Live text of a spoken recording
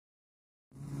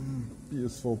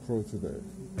Ps4 Pro today.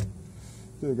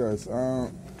 Okay guys,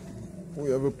 we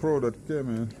have a Pro that came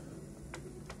in.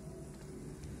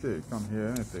 Okay, you can't hear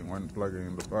anything when plugging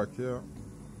in the back here.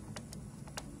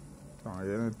 Can't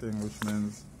hear anything, which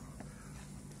means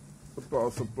the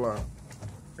power supply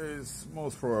is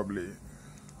most probably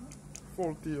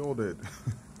faulty or dead.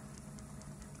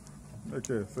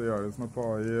 Okay, so yeah, there's no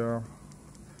power here.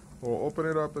 We'll open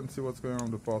it up and see what's going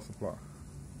on with the power supply.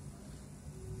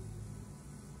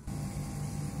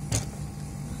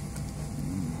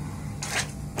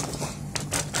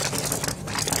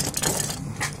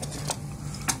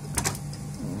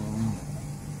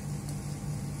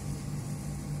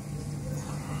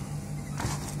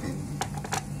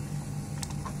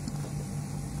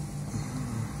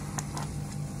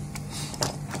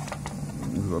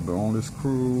 These are the only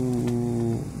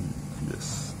screw.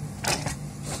 Yes.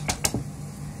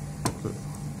 Okay,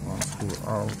 one screw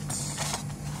out.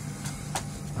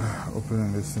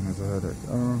 Opening this thing is a headache.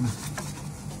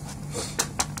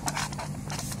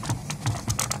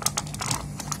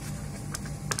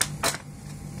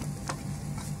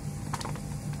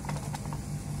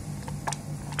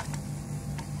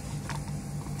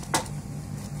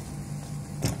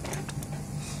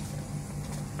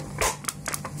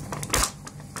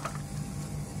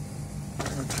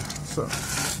 So,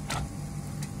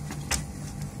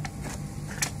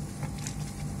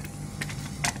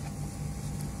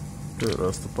 okay,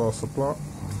 that's the power supply.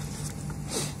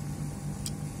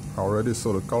 I already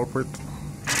saw the culprit,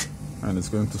 and it's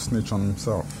going to snitch on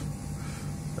himself.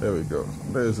 There we go.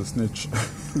 There's a snitch.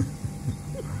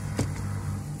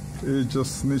 He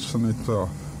just snitched on itself.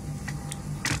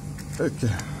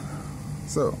 Okay,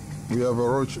 so we have a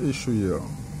roach issue here.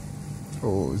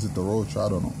 Oh, is it the roach? I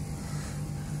don't know.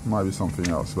 Might be something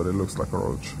else, but it looks like a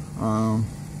roach.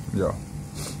 Yeah.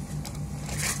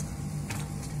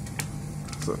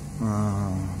 So,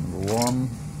 number one,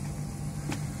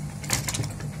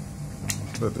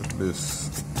 let it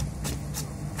this.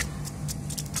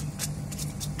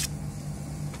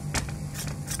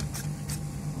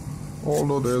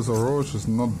 Although there's a roach, it's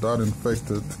not that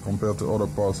infected compared to other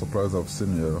power supplies I've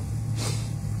seen here.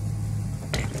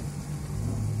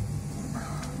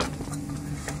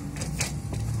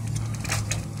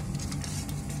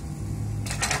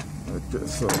 Okay,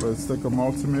 so let's take a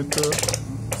multimeter,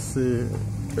 see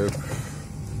if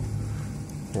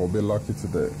we'll be lucky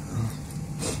today.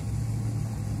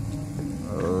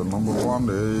 Number one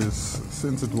is,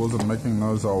 since it wasn't making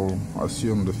noise, I'll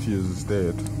assume the fuse is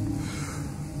dead.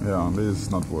 Yeah, this is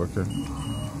not working,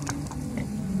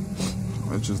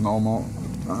 which is normal.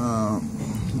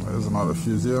 There's another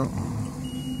fuse here.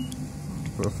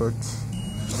 Perfect.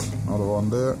 Another one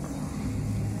there.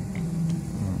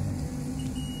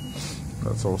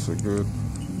 That's also good.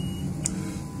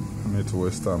 I need to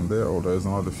waste time there. Oh, there's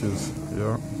another fuse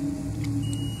here.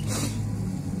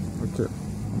 Okay,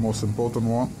 most important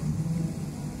one.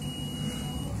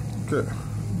 Okay.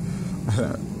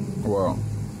 Well,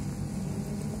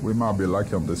 we might be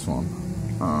lucky on this one.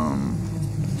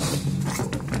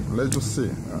 Let's just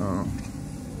see.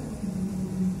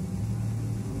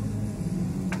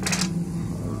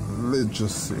 Let's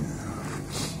just see.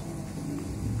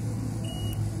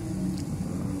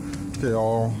 Okay,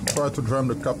 I'll try to drum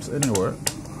the caps anyway.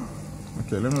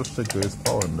 Okay, let me just check there is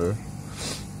power in there.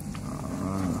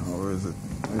 Where is it?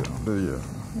 Yeah, there, yeah.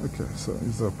 Okay, so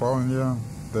is there power in here?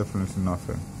 Definitely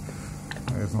nothing.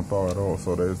 There is no power at all,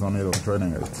 so there is no need of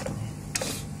draining it.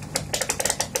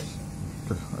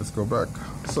 Okay, let's go back.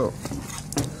 So,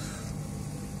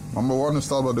 number one, you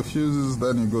start with the fuses,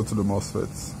 then you go to the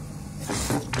MOSFETs.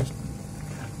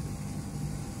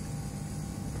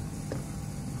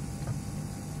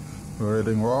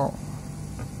 Reading well.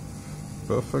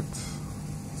 Perfect.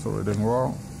 So reading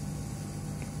well.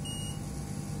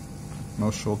 No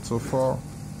short so far.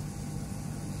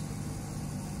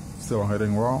 Still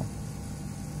heading well.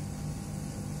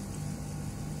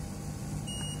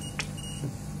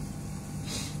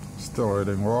 Still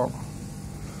reading well.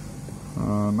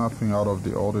 Nothing out of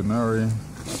the ordinary.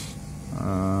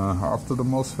 After the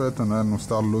MOSFET, and then we'll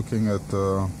start looking at.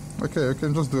 Okay, you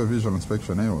can just do a visual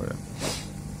inspection anyway.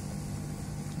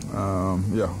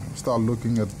 Yeah, start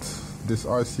looking at this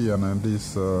IC and then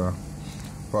this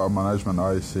power management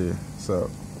IC. So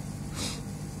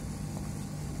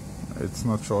it's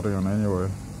not shorting on anyway.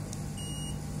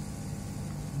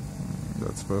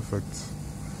 That's perfect.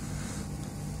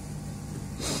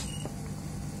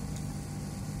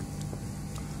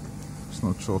 It's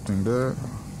not shorting there.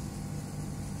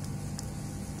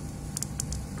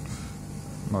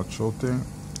 Not shorting.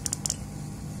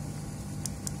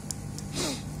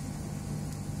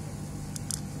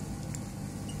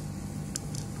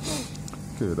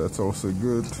 Okay, that's also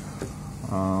good.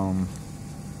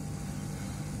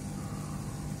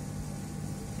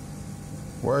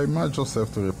 Well, I might just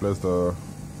have to replace the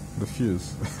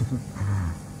fuse.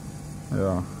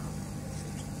 Yeah.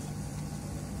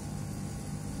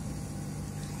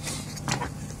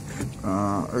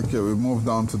 Okay, we move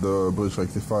down to the bridge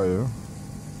rectifier.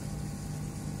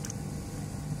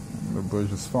 The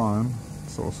bridge is fine.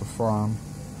 It's also fine.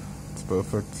 It's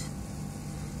perfect.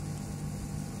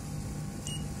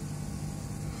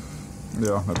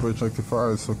 Yeah, the bridge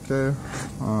rectifier is okay.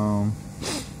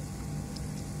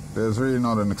 There's really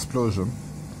not an explosion.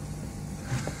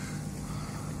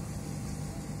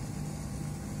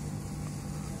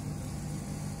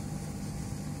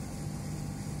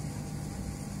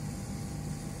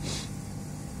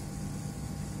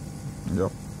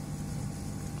 Yep.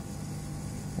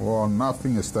 Well,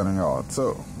 nothing is standing out.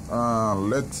 So,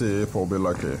 let's see if we'll be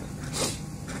lucky.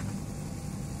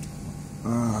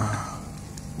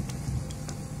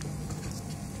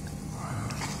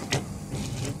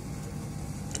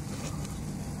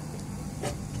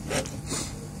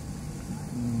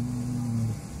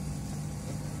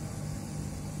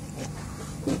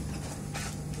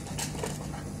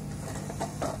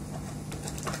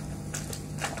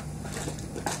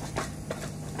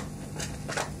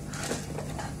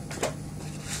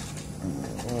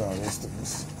 Where are these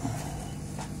things?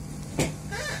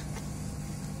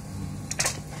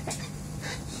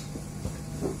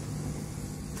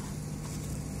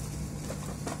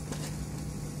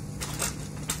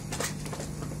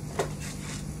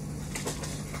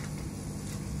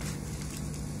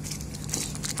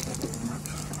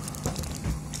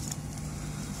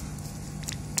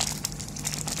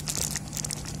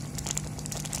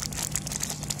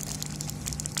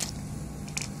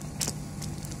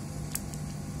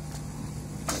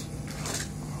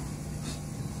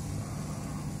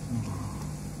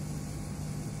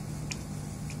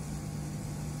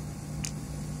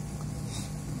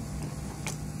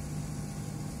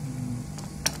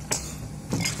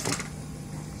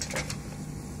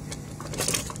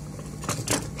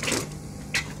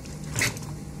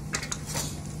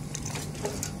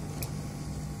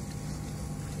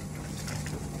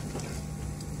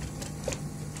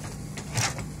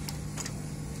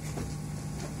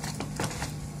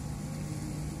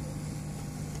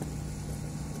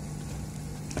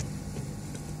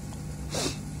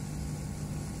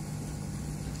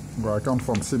 But I can't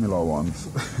find similar ones.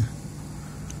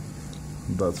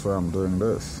 That's why I'm doing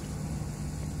this.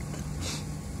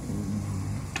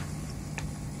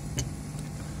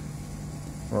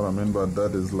 What I mean by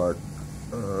that is like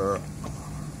you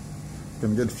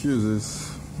can get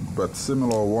fuses, but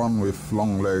similar one with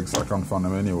long legs, I can't find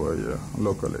them anywhere here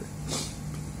locally.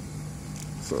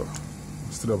 So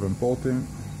instead of importing,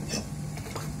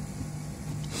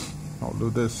 I'll do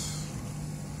this.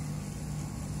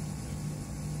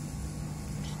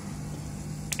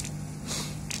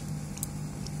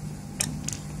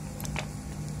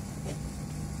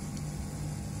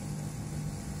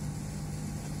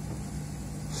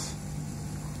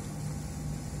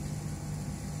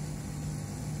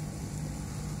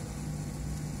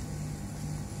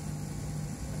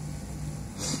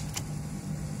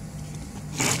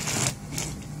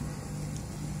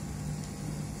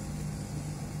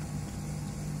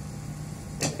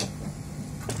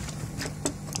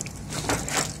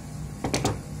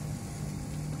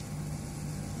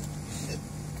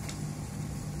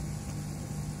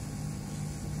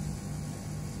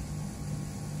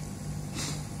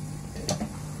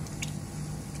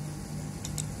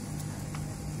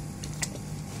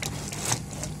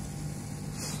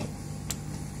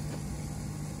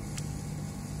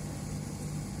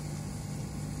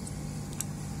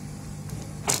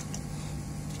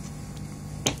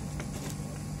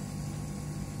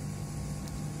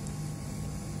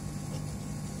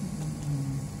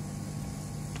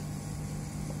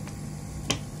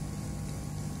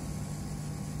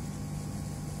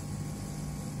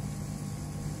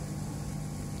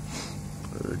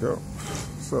 There we go.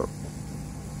 So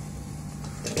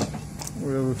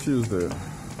we have a fuse there.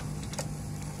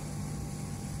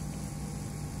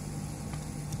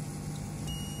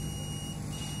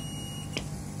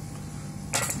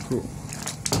 Cool.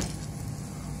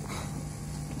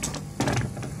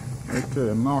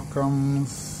 Okay, now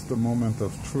comes the moment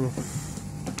of truth.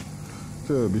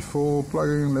 Okay, before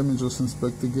plugging, let me just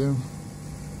inspect again.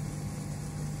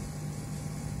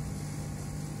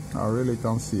 I really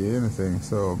can't see anything,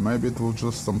 so maybe it will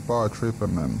just some power trip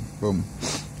and then boom.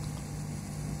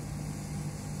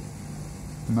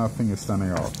 Nothing is standing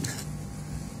out.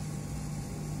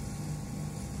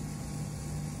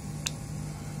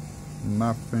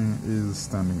 nothing is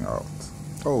standing out.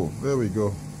 Oh, there we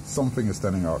go. Something is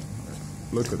standing out.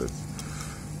 Look at it.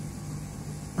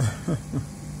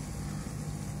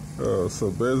 So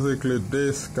basically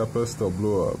this capacitor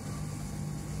blew up.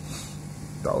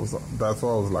 That's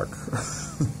what I was like.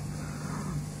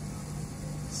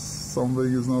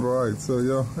 Something is not right. So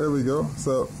yeah, here we go.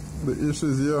 So the issue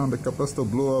is here, and the capacitor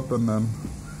blew up and then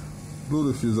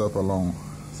blew the fuse up along.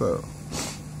 So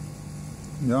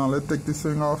yeah, let's take this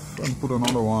thing off and put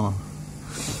another one.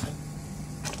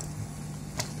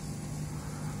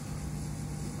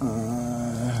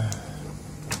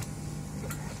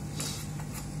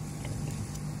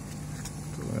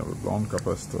 So we have a blown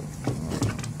capacitor.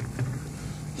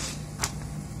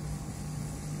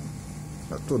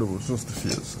 I thought it was just a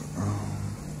fuse.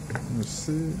 Let me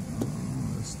see.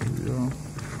 Let's do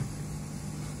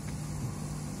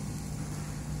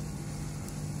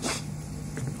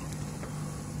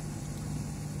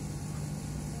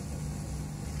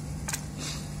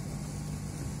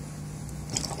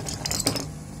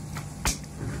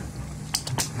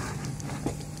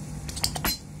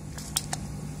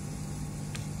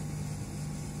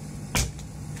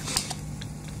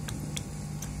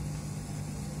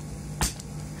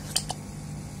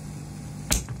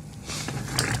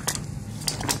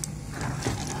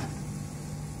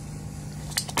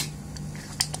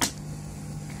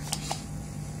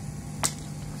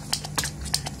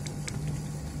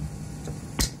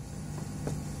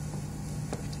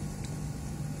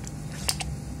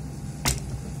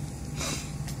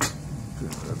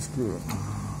That's good.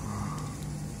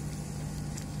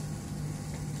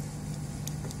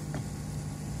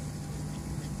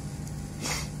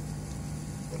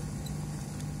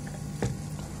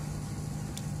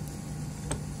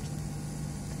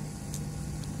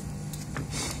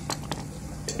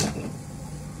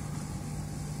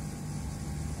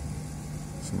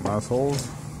 Some nice holes.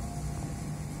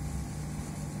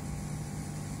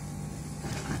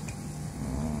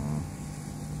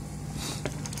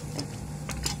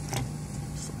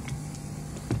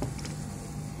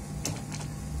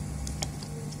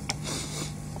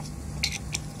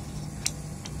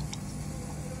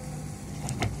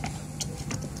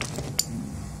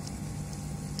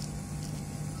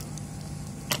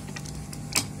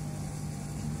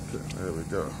 There we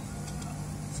go.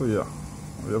 So yeah,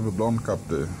 we have a blown cap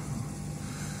there.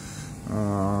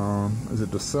 Is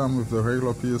it the same with the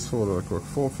regular Ps4? Like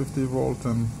 450 volt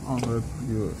and 100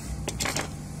 UF.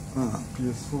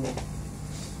 Ps4.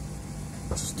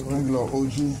 Just the regular OG.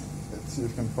 Let's see if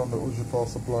we can find the OG power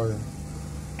supply.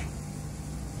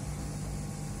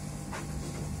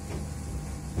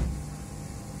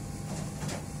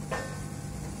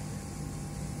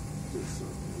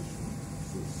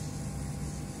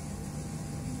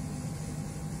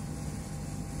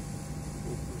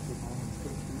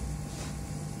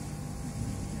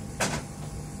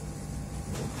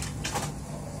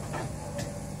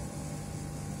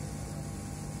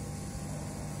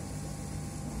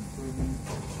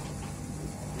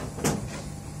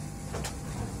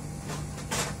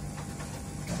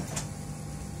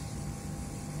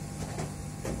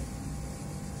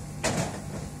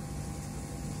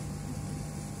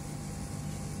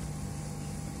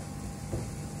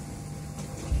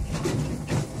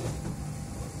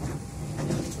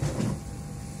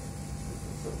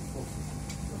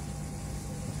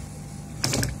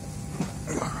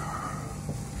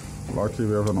 Lucky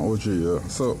we have an OG here.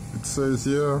 So it says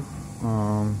here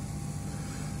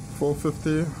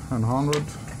 450 and 100,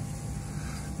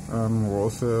 and we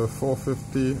also have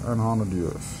 450 and 100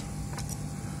 UF.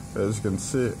 As you can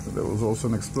see, there was also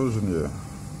an explosion here,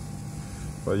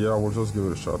 but yeah, we'll just give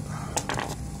it a shot.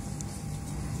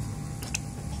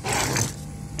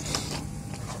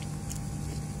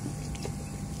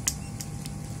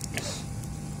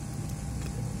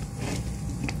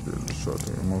 Give it a shot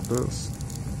to remove this.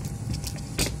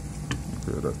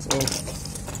 Okay, that's off.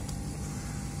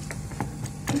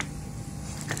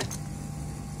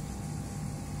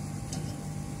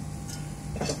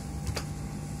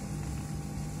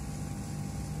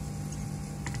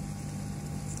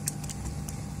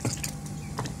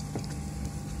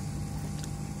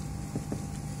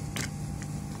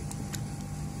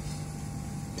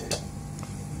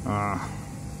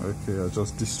 Okay, I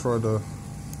just destroyed the...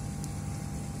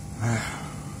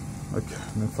 Okay,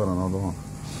 let me find another one.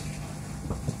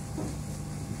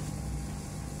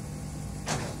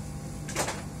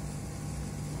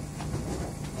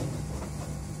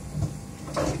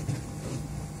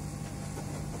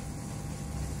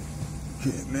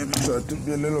 Okay, let me try to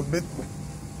be a little bit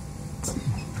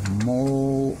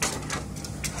more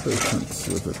patient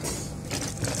with it.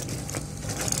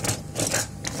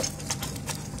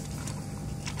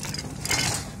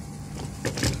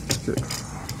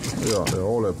 Yeah, they're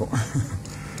all up.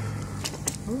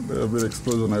 There's a bit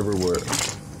explosion everywhere.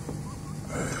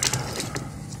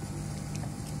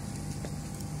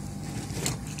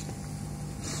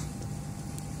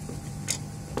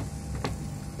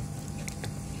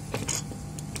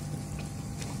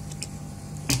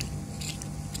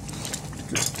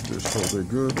 This should be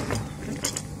good.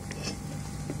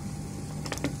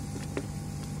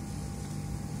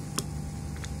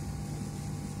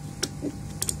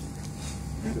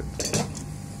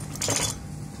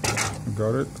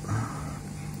 Got it.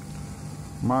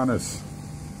 Minus.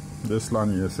 This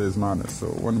line here says minus. So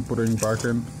when putting back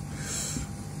in,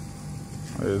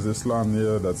 there's this line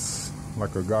here that's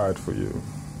like a guide for you.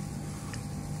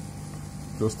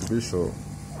 Just to be sure.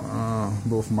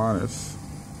 Both minus.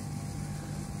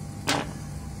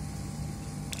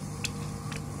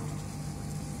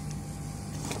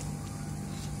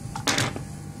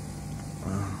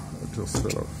 Just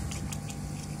set up.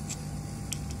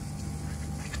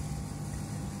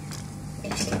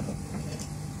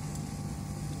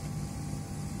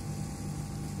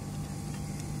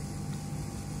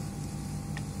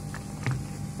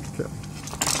 Okay,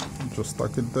 just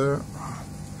stuck it there.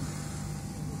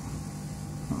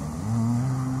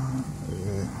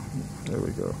 Yeah, there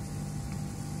we go.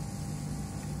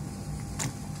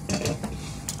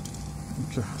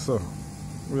 Okay, so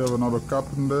we have another cap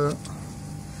in there.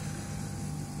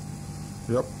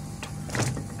 Yep.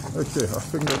 Okay, I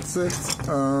think that's it.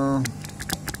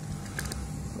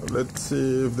 Let's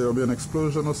see if there'll be an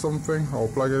explosion or something. I'll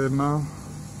plug it in now.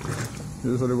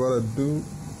 Usually what I do,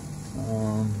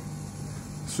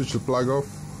 switch the plug off.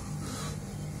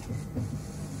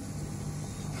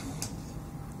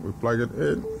 We plug it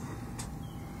in.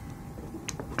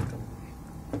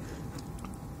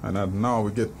 And then now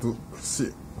we get to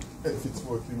see if it's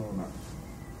working or not.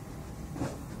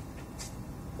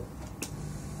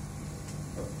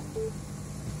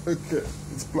 Okay,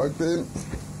 it's plugged in.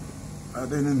 I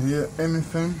didn't hear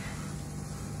anything.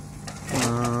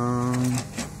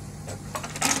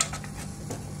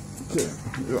 Okay,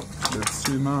 yeah, let's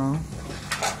see now.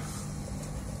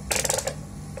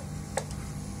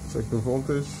 Check the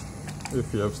voltage.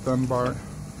 If you have standby.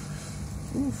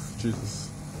 Oof, Jesus.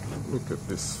 Look at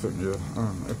this thing here.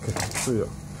 Okay, so yeah.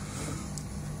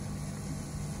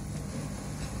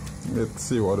 Let's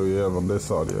see what we have on this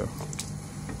side here.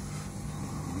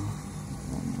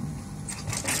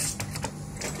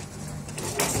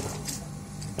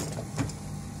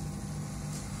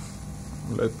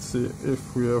 Let's see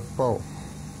if we have power.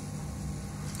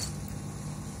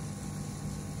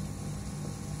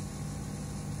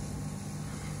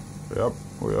 Yep,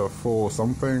 we have 4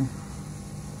 something.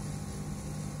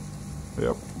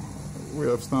 Yep, we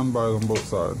have standbys on both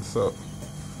sides. So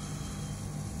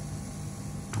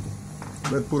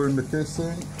let's put in the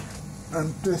casing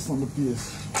and test on the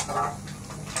PS.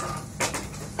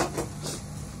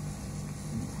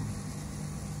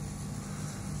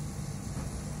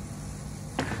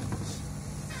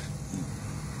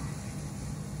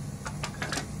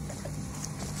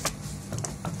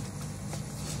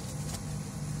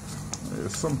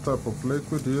 Some type of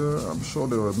liquid here. I'm sure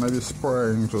they were maybe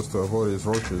spraying just to avoid these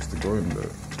roaches to go in there.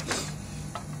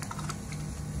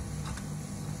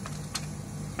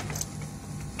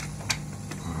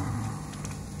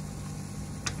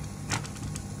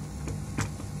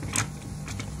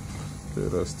 Okay,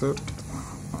 that's it.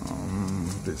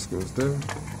 This goes there.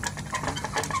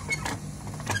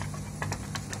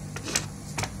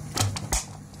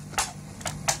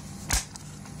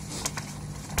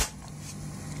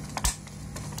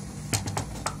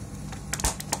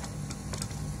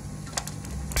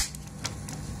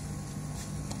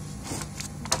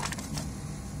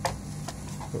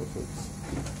 Perfect.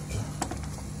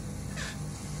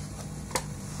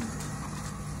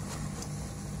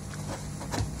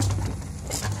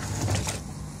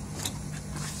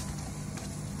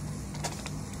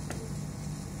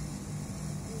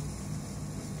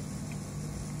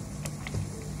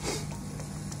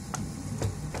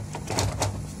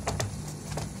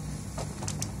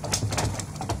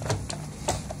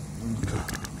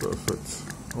 Perfect.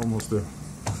 Almost there.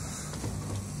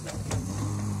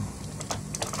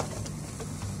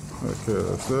 Okay,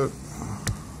 that's it.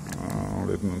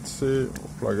 Let's see. We'll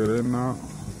plug it in now.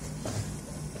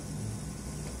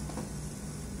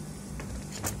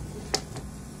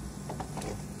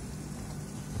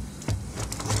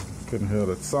 You can hear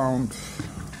that sound.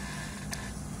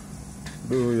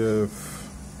 Do we have?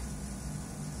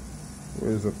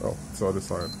 Where is it? Oh, it's the other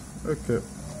side. Okay,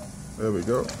 there we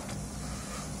go.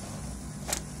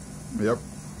 Yep.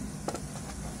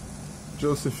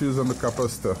 Just a fuse on the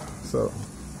capacitor. So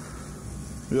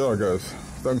Yeah, guys,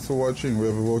 thanks for watching. We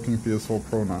have a working PS4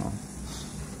 Pro now.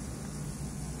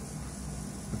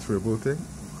 It's rebooting.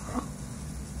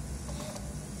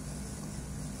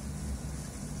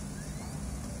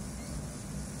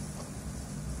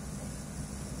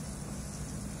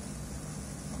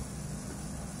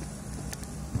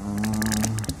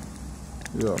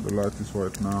 Yeah, the light is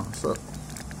white now, so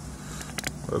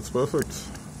that's perfect.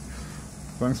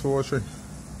 Thanks for watching.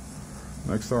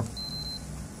 Next time.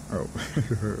 Oh,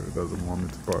 it doesn't want me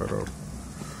to power it off.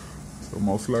 So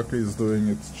most likely it's doing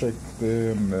its check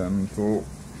there and then to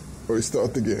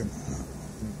restart again.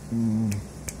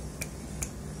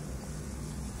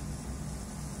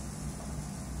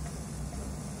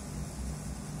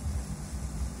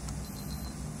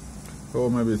 Or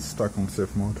maybe it's stuck on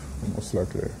safe mode, most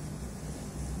likely.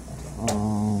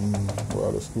 Where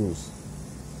are the screws?